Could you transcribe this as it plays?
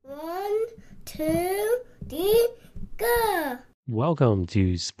2, 3, go! Welcome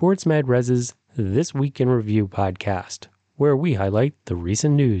to SportsMedRes's This Week in Review podcast, where we highlight the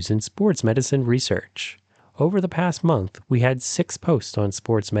recent news in sports medicine research. Over the past month, we had 6 posts on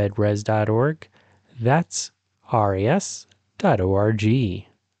sportsmedres.org. That's ras.org.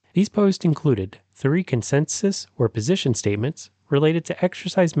 These posts included 3 consensus or position statements related to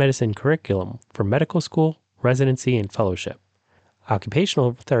exercise medicine curriculum for medical school, residency, and fellowship,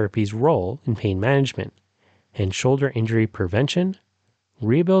 occupational therapy's role in pain management, and shoulder injury prevention,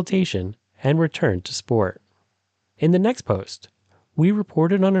 rehabilitation, and return to sport. In the next post, we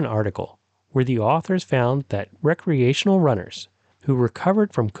reported on an article where the authors found that recreational runners who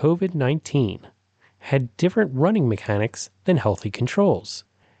recovered from COVID-19 had different running mechanics than healthy controls.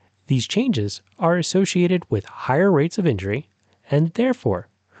 These changes are associated with higher rates of injury, and therefore,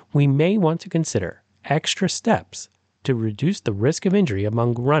 we may want to consider extra steps to reduce the risk of injury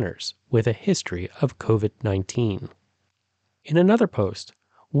among runners with a history of COVID-19. In another post,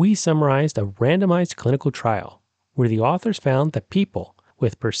 we summarized a randomized clinical trial where the authors found that people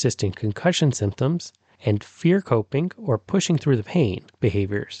with persistent concussion symptoms and fear coping or pushing through the pain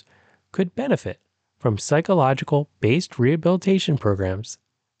behaviors could benefit from psychological-based rehabilitation programs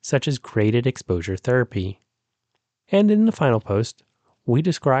such as graded exposure therapy. And in the final post, we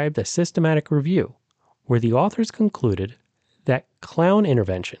described a systematic review where the authors concluded that clown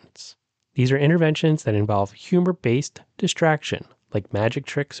interventions, these are interventions that involve humor-based distraction like magic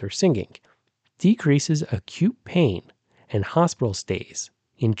tricks or singing, decreases acute pain and hospital stays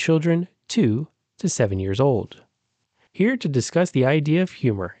in children 2 to 7 years old. Here to discuss the idea of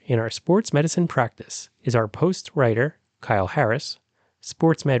humor in our sports medicine practice is our post writer, Kyle Harris,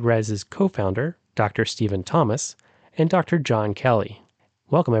 SportsMedRes's co-founder, Dr. Stephen Thomas, and Dr. John Kelly.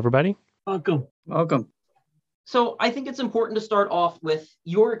 Welcome, everybody. Welcome. So I think it's important to start off with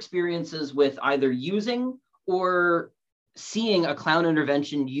your experiences with either using or seeing a clown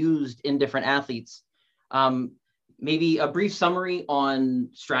intervention used in different athletes. Maybe a brief summary on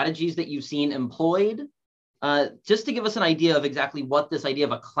strategies that you've seen employed, just to give us an idea of exactly what this idea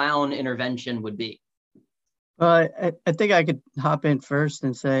of a clown intervention would be. Well, I think I could hop in first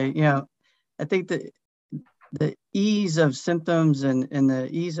and say, I think that the ease of symptoms and the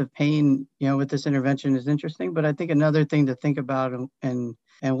ease of pain, with this intervention is interesting. But I think another thing to think about and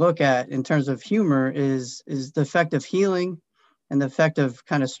look at in terms of humor is the effect of healing and the effect of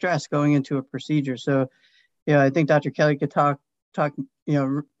kind of stress going into a procedure. So, I think Dr. Kelly could talk,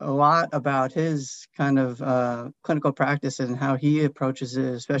 a lot about his kind of clinical practice and how he approaches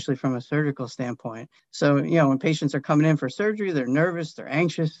it, especially from a surgical standpoint. So, when patients are coming in for surgery, they're nervous, they're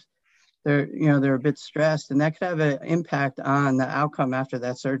anxious, they're a bit stressed, and that could have an impact on the outcome after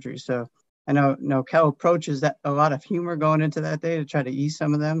that surgery. So I know Kel approaches that a lot of humor going into that day to try to ease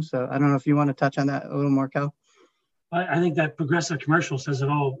some of them. So I don't know if you want to touch on that a little more, Kel. I think that Progressive commercial says it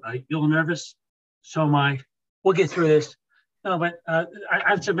all. You're nervous, so am I. We'll get through this. No, but I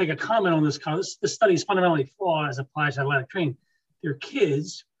have to make a comment on this. This study is fundamentally flawed as applies to athletic training. They're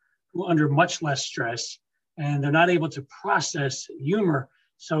kids who are under much less stress, and they're not able to process humor.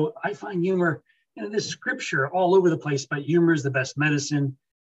 So I find humor, there's scripture all over the place, but humor is the best medicine.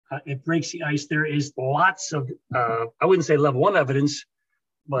 It breaks the ice. There is lots of, I wouldn't say level 1 evidence,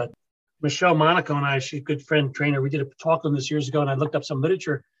 but Michelle Monaco and I, she's a good friend, trainer. We did a talk on this years ago, and I looked up some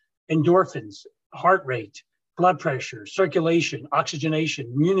literature. Endorphins, heart rate, blood pressure, circulation,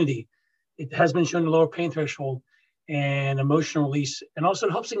 oxygenation, immunity. It has been shown to lower pain threshold and emotional release. And also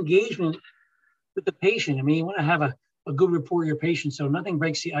it helps engagement with the patient. You want to have a good rapport with your patient. So nothing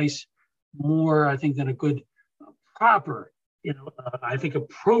breaks the ice more, I think, than a good, proper, I think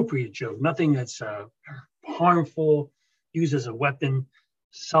appropriate joke. Nothing that's harmful, used as a weapon.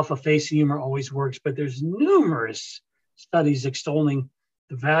 Self-effacing humor always works, but there's numerous studies extolling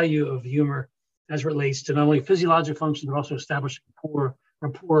the value of humor as relates to not only physiological function, but also establishing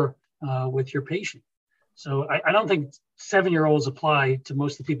rapport with your patient. So I don't think 7-year-olds apply to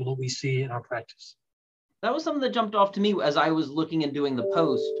most of the people that we see in our practice. That was something that jumped off to me as I was looking and doing the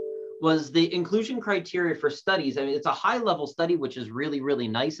post, was the inclusion criteria for studies. It's a high-level study, which is really, really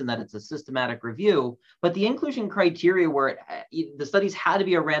nice in that it's a systematic review, but the inclusion criteria where the studies had to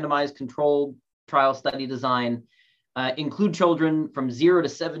be a randomized controlled trial study design, include children from 0 to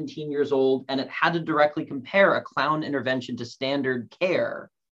 17 years old, and it had to directly compare a clown intervention to standard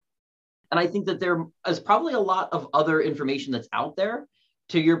care. And I think that there is probably a lot of other information that's out there,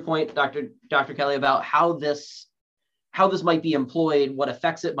 to your point, Dr. Kelly, about how this might be employed, what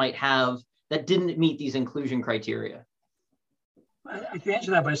effects it might have that didn't meet these inclusion criteria. I can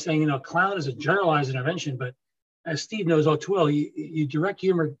answer that by saying, clown is a generalized intervention, but as Steve knows all too well, you direct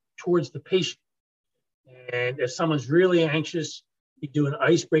humor towards the patient. And if someone's really anxious, you do an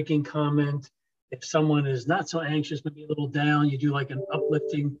ice-breaking comment. If someone is not so anxious, maybe a little down, you do like an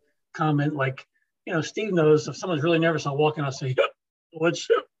uplifting comment. Like, Steve knows if someone's really nervous, I'll walk in, I'll say, "What's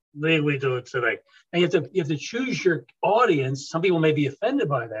we doing today?" And you have to choose your audience. Some people may be offended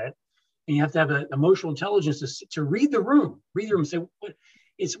by that, and you have to have an emotional intelligence to read the room. And say,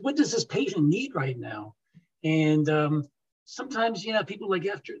 what does this patient need right now? And sometimes, people like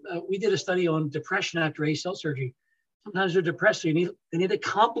after we did a study on depression after ACL surgery. Sometimes they're depressed. So they need a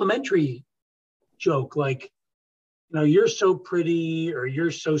complimentary joke like, "You're so pretty," or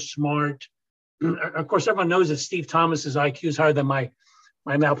 "You're so smart." Of course, everyone knows that Steve Thomas's IQ is higher than my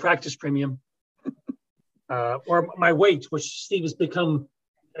malpractice premium, or my weight, which Steve has become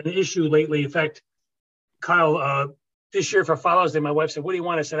an issue lately. In fact, Kyle, this year for Father's Day, my wife said, "What do you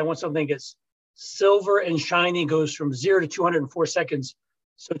want?" I said, "I want something that's silver and shiny, goes from 0 to 204 seconds.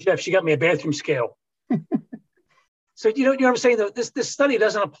 So Jeff, she got me a bathroom scale. So you know what I'm saying? This study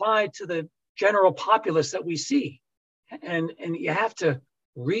doesn't apply to the general populace that we see, and you have to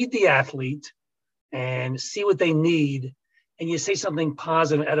read the athlete and see what they need, and you say something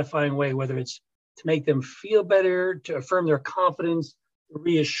positive, edifying way, whether it's to make them feel better, to affirm their confidence, to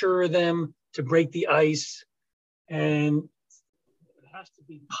reassure them, to break the ice, and it has to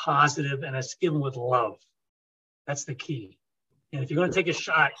be positive and it's given with love. That's the key. And if you're going to take a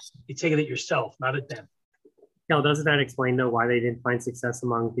shot, you take it at yourself, not at them. Cal, doesn't that explain, though, why they didn't find success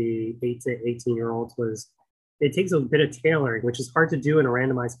among the 8 to 18-year-olds? Was it takes a bit of tailoring, which is hard to do in a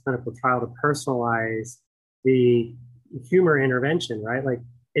randomized clinical trial, to personalize the humor intervention, right? Like,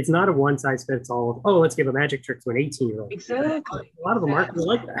 it's not a one-size-fits-all of, let's give a magic trick to an 18-year-old. Exactly. A lot of them aren't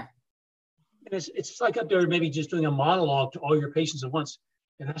like that. And it's like up there maybe just doing a monologue to all your patients at once.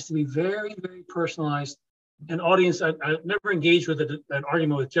 It has to be very, very personalized. An audience, I've never engaged with an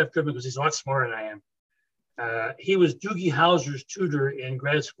argument with Jeff Goodman because he's a lot smarter than I am. He was Doogie Howser's tutor in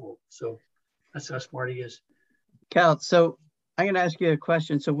grad school. So that's how smart he is. Cal, so I'm going to ask you a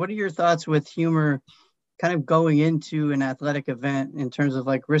question. So what are your thoughts with humor kind of going into an athletic event in terms of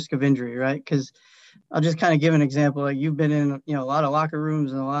like risk of injury, right? Because I'll just kind of give an example. Like, you've been in, a lot of locker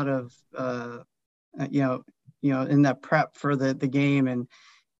rooms and a lot of, in that prep for the game.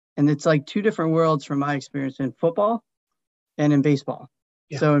 And it's like two different worlds from my experience in football and in baseball.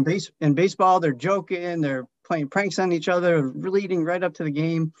 Yeah. So in baseball, they're joking, they're playing pranks on each other, leading right up to the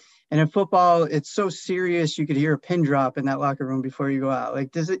game. And in football, it's so serious, you could hear a pin drop in that locker room before you go out.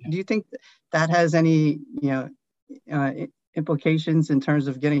 Like, do you think that has any, implications in terms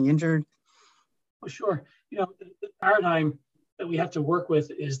of getting injured? Well, sure. The paradigm that we have to work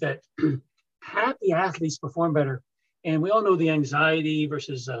with is that have the athletes perform better. And we all know the anxiety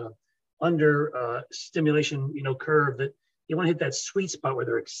versus under stimulation, curve, that you want to hit that sweet spot where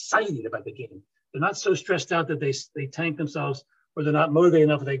they're excited about the game. They're not so stressed out that they tank themselves, or they're not motivated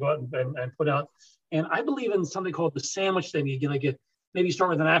enough that they go out and put out. And I believe in something called the sandwich thing. Maybe start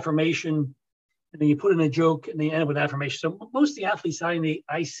with an affirmation, and then you put in a joke, and then you end up with affirmation. So most of the athletes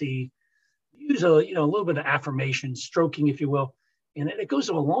I see use a little bit of affirmation, stroking, if you will. And it goes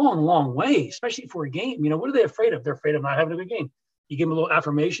a long, long way, especially for a game. What are they afraid of? They're afraid of not having a good game. You give them a little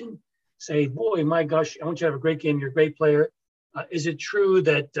affirmation, say, "Boy, my gosh, I want you to have a great game. You're a great player. Is it true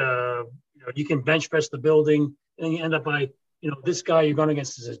that you can bench press the building?" And then you end up by, this guy you're going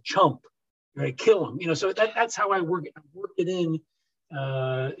against is a chump. You're going to kill him. So that's how I work it in,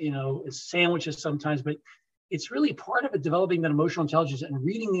 it's sandwiches sometimes, but it's really part of it, developing that emotional intelligence and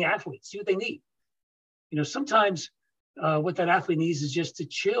reading the athletes, see what they need. Sometimes what that athlete needs is just to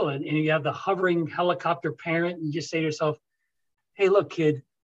chill, and you have the hovering helicopter parent, and you just say to yourself, "Hey, look, kid,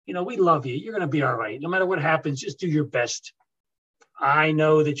 we love you. You're going to be all right. No matter what happens, just do your best. I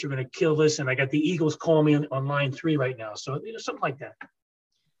know that you're going to kill this, and I got the Eagles calling me on line 3 right now." So something like that.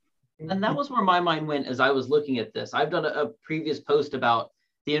 And that was where my mind went as I was looking at this. I've done a previous post about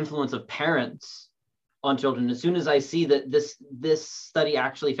the influence of parents on children. As soon as I see that this study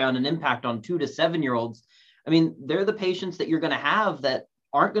actually found an impact on 2 to 7-year-olds, I mean, they're the patients that you're going to have that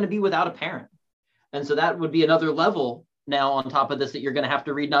aren't going to be without a parent. And so that would be another level now on top of this, that you're going to have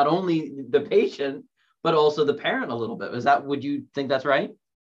to read not only the patient, but also the parent a little bit. Would you think that's right?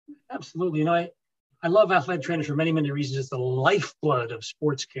 Absolutely. I love athletic trainers for many, many reasons. It's the lifeblood of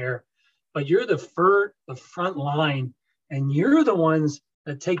sports care, but you're the front line, and you're the ones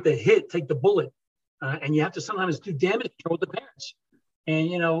that take the hit, take the bullet. And you have to sometimes do damage control with the parents.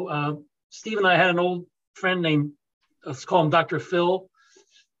 And, Steve and I had an old friend named, let's call him Dr. Phil.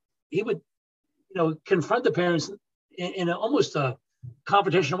 He would, confront the parents in almost a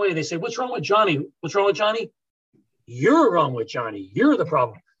confrontational way. They say, "What's wrong with Johnny? What's wrong with Johnny? You're wrong with Johnny. You're the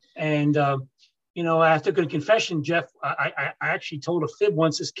problem." And, I have to go to confession, Jeff. I actually told a fib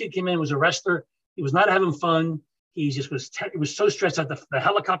once. This kid came in, was a wrestler. He was not having fun. He just he was so stressed out. The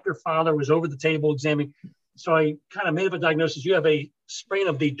helicopter father was over the table examining. So I kind of made up a diagnosis. You have a sprain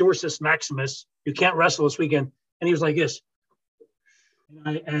of the dorsus maximus. You can't wrestle this weekend. And he was like this.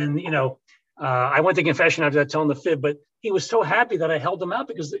 I went to confession after that, telling the fib, but he was so happy that I held him out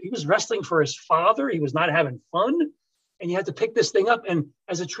because he was wrestling for his father. He was not having fun. And you had to pick this thing up. And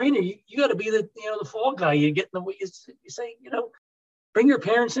as a trainer, you got to be the fall guy. You get in the way. You say, bring your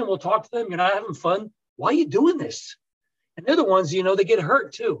parents in. We'll talk to them. You're not having fun. Why are you doing this? And they're the ones, they get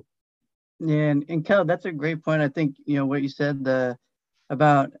hurt too. Yeah, and Kel, that's a great point. I think what you said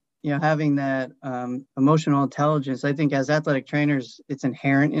about having that emotional intelligence. I think as athletic trainers, it's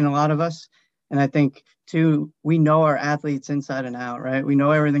inherent in a lot of us. And I think too, we know our athletes inside and out, right? We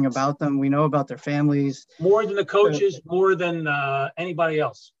know everything about them. We know about their families. More than the coaches, more than anybody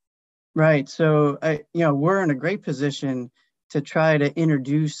else. Right. So we're in a great position to try to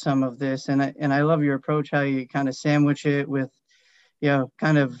introduce some of this. And I love your approach, how you kind of sandwich it with, the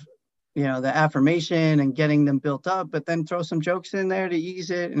affirmation and getting them built up, but then throw some jokes in there to ease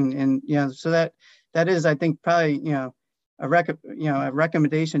it. And so that is, I think, probably, a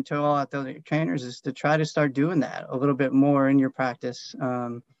recommendation to all athletic trainers is to try to start doing that a little bit more in your practice,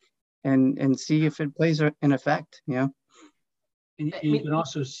 and see if it plays an effect, And you can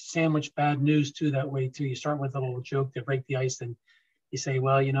also sandwich bad news too that way too. You start with a little joke to break the ice, and you say,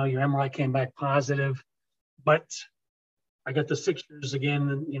 well, your MRI came back positive, but I got the Sixers again,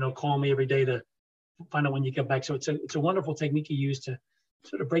 and call me every day to find out when you get back. So it's a wonderful technique you use to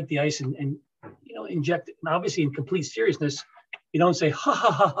sort of break the ice and inject it. And obviously, in complete seriousness, you don't say ha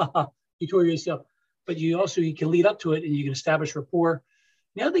ha ha ha ha, you tore yourself, but you can lead up to it and you can establish rapport.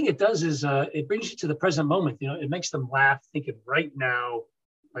 The other thing it does is it brings you to the present moment. It makes them laugh, thinking right now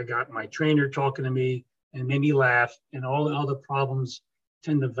I got my trainer talking to me, and made me laugh, and all the other problems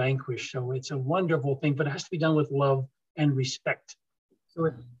tend to vanquish. So it's a wonderful thing, but it has to be done with love and respect. So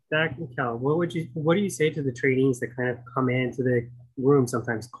with that, Kel, what do you say to the trainees that kind of come into the room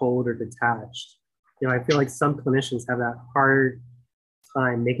sometimes cold or detached? I feel like some clinicians have that hard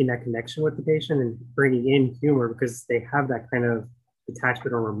time making that connection with the patient and bringing in humor because they have that kind of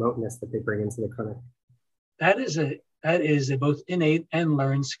detachment or remoteness that they bring into the clinic. That is a both innate and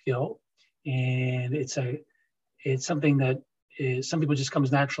learned skill, and it's something that some people just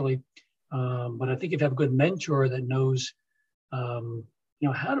comes naturally. But I think if you have a good mentor that knows,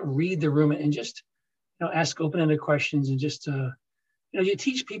 how to read the room and just, ask open-ended questions and just, you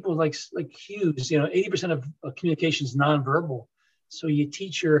teach people like cues. 80% of communication is nonverbal. So you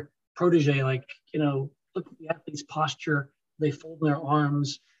teach your protege, look at the athlete's posture. They fold their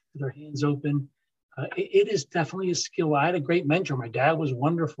arms, with their hands open. It is definitely a skill. I had a great mentor. My dad was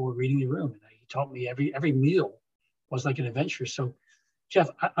wonderful at reading the room, and he taught me every meal was like an adventure. So, Jeff,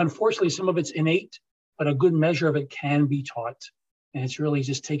 unfortunately, some of it's innate, but a good measure of it can be taught. And it's really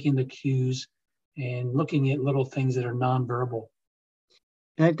just taking the cues and looking at little things that are nonverbal.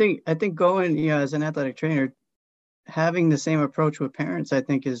 And I think going, as an athletic trainer, having the same approach with parents, I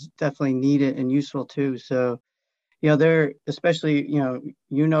think is definitely needed and useful too. So, they're especially,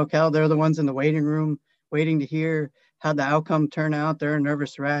 Kel, they're the ones in the waiting room waiting to hear how the outcome turn out. They're a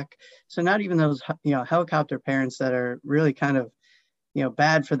nervous wreck. So not even those, helicopter parents that are really kind of,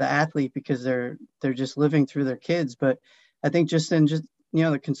 bad for the athlete because they're just living through their kids. But I think just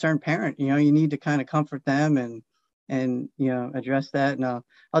the concerned parent, you need to kind of comfort them and address that. And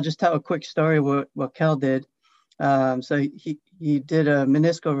I'll just tell a quick story what Kel did. So he did a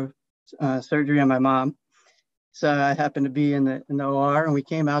meniscal surgery on my mom. So I happened to be in the OR, and we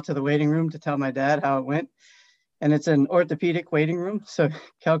came out to the waiting room to tell my dad how it went. And it's an orthopedic waiting room. So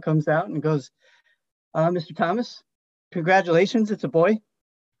Kel comes out and goes, Mr. Thomas, congratulations, it's a boy.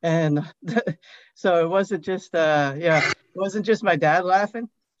 And so it wasn't just, it wasn't just my dad laughing.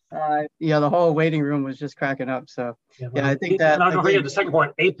 The whole waiting room was just cracking up. So I think that. Don't forget the second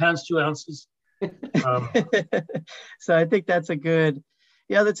point, 8 pounds, 2 ounces. So I think that's a good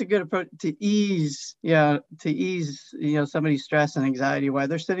approach to ease somebody's stress and anxiety while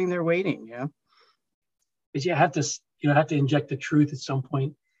they're sitting there waiting. But you have to inject the truth at some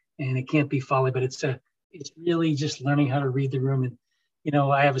point, and it can't be folly. But it's really just learning how to read the room. And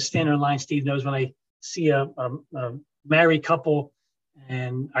I have a standard line. Steve knows when I see a married couple,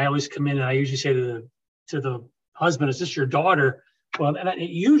 and I always come in and I usually say to the husband, "Is this your daughter?" Well, and it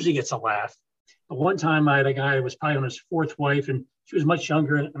usually gets a laugh. But one time I had a guy who was probably on his fourth wife, and she was much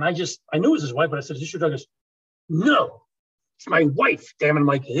younger, and I knew it was his wife, but I said, "Is this your daughter?" He goes, "No, it's my wife." Damn it! I'm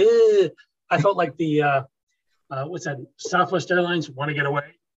like, I felt like the what's that? Southwest Airlines, Want to Get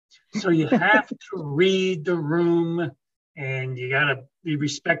Away. So you have to read the room, and you got to be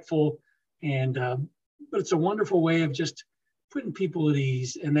respectful. And but it's a wonderful way of just putting people at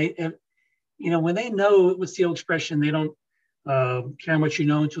ease. And when they know, what's the old expression? They don't care how much you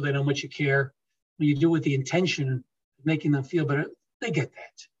know until they know how much you care. When you do it with the intention of making them feel better, they get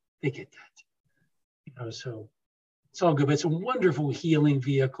that. They get that. So it's all good. But it's a wonderful healing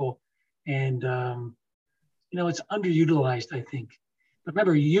vehicle, and it's underutilized, I think. But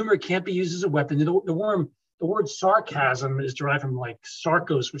remember, humor can't be used as a weapon. The word sarcasm is derived from like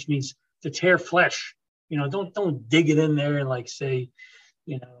sarkos, which means to tear flesh. Don't dig it in there and say,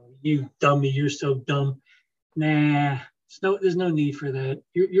 you dummy, you're so dumb. Nah, there's no need for that.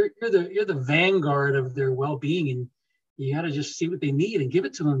 You're the vanguard of their well-being, and you got to just see what they need and give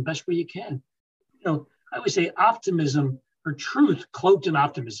it to them the best way you can. I always say optimism or truth cloaked in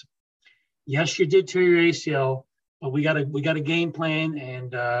optimism. Yes, you did tear your ACL, but we got a game plan,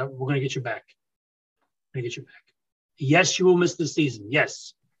 and we're going to get you back. Yes, you will miss the season.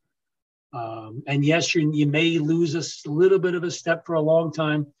 Yes. And yes, you may lose a little bit of a step for a long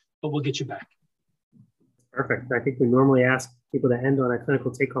time, but we'll get you back. Perfect. I think we normally ask people to end on a clinical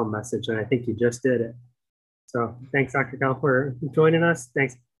take-home message, and I think you just did it. So thanks, Dr. Kyle, for joining us.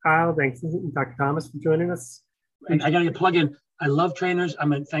 Thanks, Kyle. Thanks, Dr. Thomas, for joining us. And I got to plug in. I love trainers.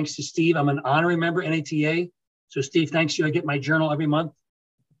 Thanks to Steve. I'm an honorary member, NATA. So Steve, thanks to you. I get my journal every month.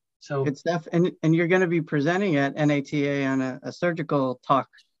 So good stuff. And you're going to be presenting at NATA on a surgical talk.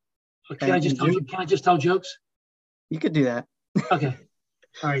 Can I just tell jokes? You could do that. Okay.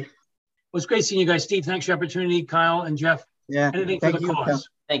 All right. Well, it's great seeing you guys. Steve, thanks for the opportunity. Kyle and Jeff. Yeah. Anything for the cause. Kyle.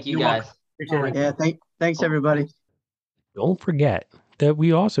 Thank you, guys. Right. Yeah. Thanks, everybody. Don't forget that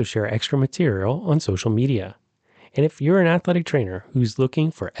we also share extra material on social media. And if you're an athletic trainer who's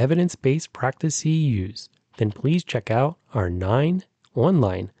looking for evidence-based practice CEUs, then please check out our 9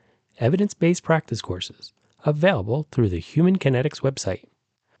 online evidence-based practice courses available through the Human Kinetics website.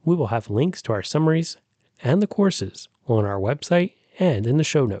 We will have links to our summaries and the courses on our website and in the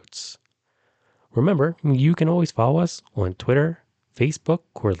show notes. Remember, you can always follow us on Twitter, Facebook,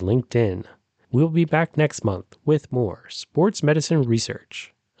 or LinkedIn. We'll be back next month with more sports medicine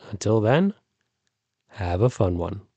research. Until then, have a fun one.